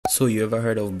So you ever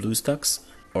heard of Bluestacks?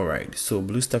 Alright, so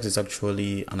Bluestacks is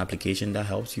actually an application that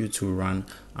helps you to run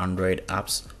Android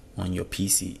apps on your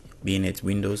PC, being it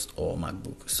Windows or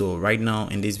MacBook. So right now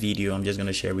in this video, I'm just going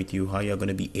to share with you how you're going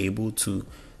to be able to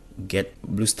get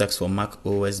Bluestacks for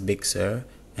macOS Big Sur,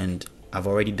 and I've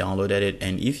already downloaded it.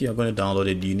 And if you're going to download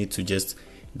it, you need to just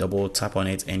double tap on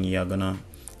it and you're going to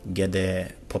get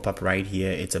the pop-up right here.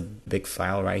 It's a big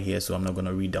file right here, so I'm not going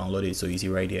to re-download it. So you see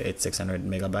right here it's 600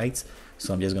 megabytes,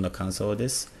 so I'm just going to cancel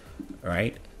this,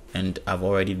 right? And I've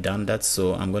already done that,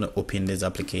 so I'm going to open this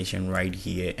application right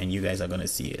here and you guys are going to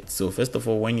see it. So first of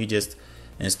all, when you just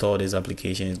install this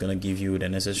application, it's going to give you the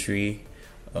necessary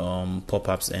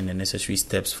pop-ups and the necessary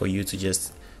steps for you to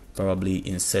just probably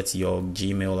insert your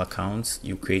Gmail account.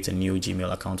 You create a new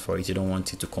Gmail account for it. You don't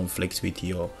want it to conflict with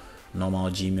your normal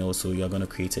Gmail, so you're going to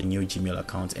create a new Gmail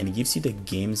account, and it gives you the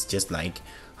games just like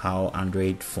how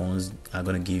Android phones are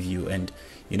going to give you. And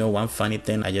you know, one funny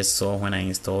thing I just saw when I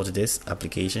installed this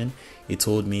application, it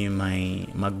told me my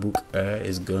MacBook Air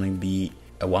is going to be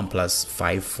a OnePlus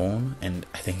 5 phone, and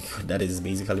I think that is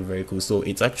basically very cool. So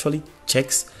it actually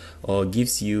checks or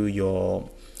gives you your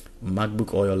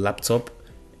MacBook or your laptop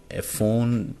a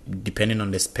phone depending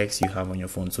on the specs you have on your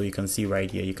phone. So you can see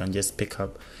right here, you can just pick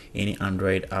up any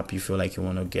Android app you feel like you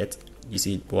want to get. You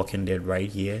see it working there right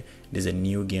here. There's a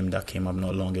new game that came up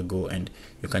not long ago, and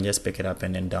you can just pick it up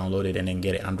and then download it and then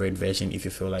get an Android version. If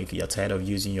you feel like you're tired of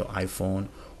using your iPhone,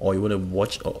 or you want to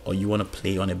watch or you want to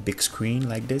play on a big screen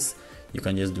like this, you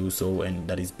can just do so, and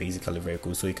that is basically very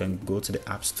cool. So you can go to the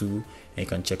App Store and you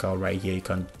can check out right here. You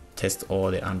can test all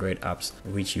the Android apps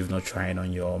which you've not tried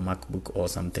on your MacBook or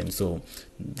something. So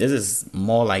this is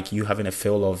more like you having a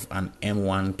feel of an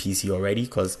M1 PC already,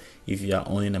 because if you are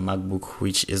owning a MacBook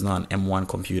which is not an M1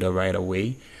 computer right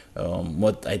away,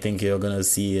 what I think you're gonna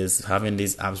see is having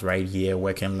these apps right here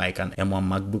working like an M1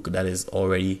 MacBook that is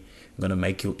already gonna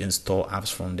make you install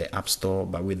apps from the App Store.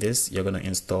 But with this, you're gonna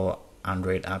install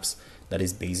Android apps. That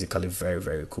is basically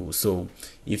very cool. So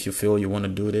if you feel you want to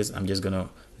do this, I'm just gonna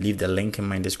leave the link in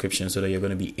my description so that you're going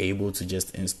to be able to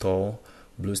just install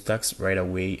Bluestacks right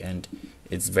away, and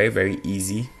it's very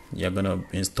easy. You're going to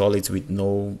install it with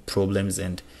no problems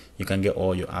and you can get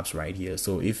all your apps right here.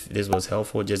 So if this was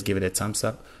helpful, just give it a thumbs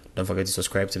up. Don't forget to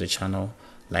subscribe to the channel,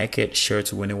 like it, share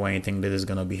to anyone you think that is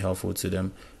going to be helpful to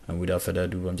them. And without further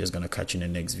ado, I'm just going to catch you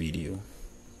in the next video.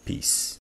 Peace.